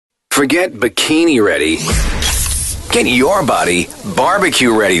Forget bikini ready. Get your body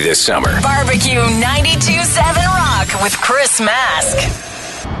barbecue ready this summer. BBQ-92.7 Rock with Chris Mask.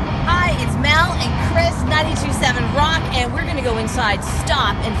 Hi, it's Mel and Chris, 92.7 Rock, and we're going to go inside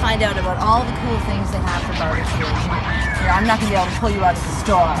s.t.o.p and find out about all the cool things they have for barbecue. I'm not going to be able to pull you out of the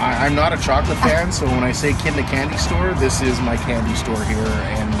store. I'm not a chocolate fan, so when I say Kinda Candy Store, this is my candy store here,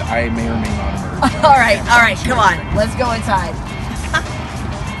 and I may or may not emerge. all right, come on. Let's go inside.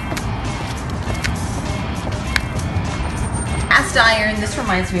 Cast iron, this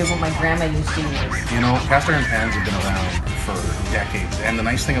reminds me of what my grandma used to use. You know, cast iron pans have been around for decades, and the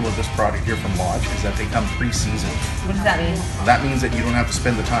nice thing about this product here from Lodge is that they come pre-seasoned. What does that mean? That means that you don't have to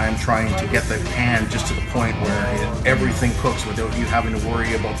spend the time trying to get the pan just to the point where everything cooks without you having to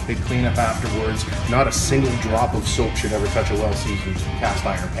worry about the big cleanup afterwards. Not a single drop of soap should ever touch a well-seasoned cast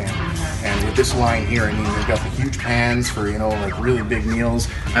iron pan. And with this line here, I mean, they've got the huge pans for, you know, like really big meals.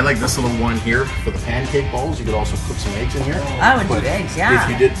 I like this little one here for the pancake bowls. You could also cook some eggs in here. I would do eggs, yeah.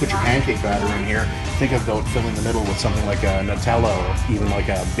 If you did put your pancake batter in here, think about filling the middle with something like a Nutella or even like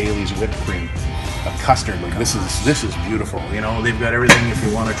a Bailey's whipped cream, a custard. Like this is beautiful. You know, they've got everything if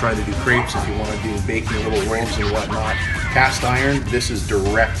you want to try to do crepes, if you want to do baking little rolls and whatnot. Cast iron, this is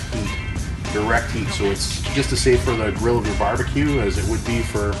direct heat. So it's just as safe for the grill of your barbecue as it would be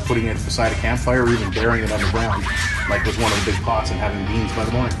for putting it beside a campfire or even burying it on the ground, like with one of the big pots and having beans by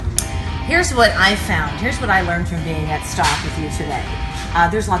the morning. Here's what I found. Here's what I learned from being at s.t.o.p with you today.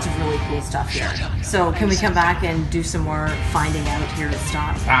 There's lots of really cool stuff here. So can we come back and do some more finding out here at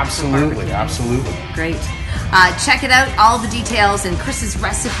s.t.o.p? Absolutely. Great. Check it out. All the details and Chris's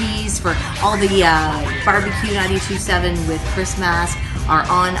recipes for all the BBQ-92.7 with Chris Mask are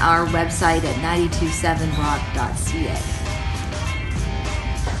on our website at 927rock.ca.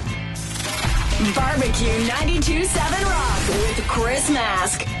 BBQ-92.7 Rock with Chris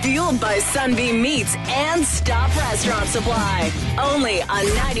Mask. Fueled by Sunbeam Meats and s.t.o.p Restaurant Supply. Only on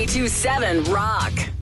 92.7 Rock.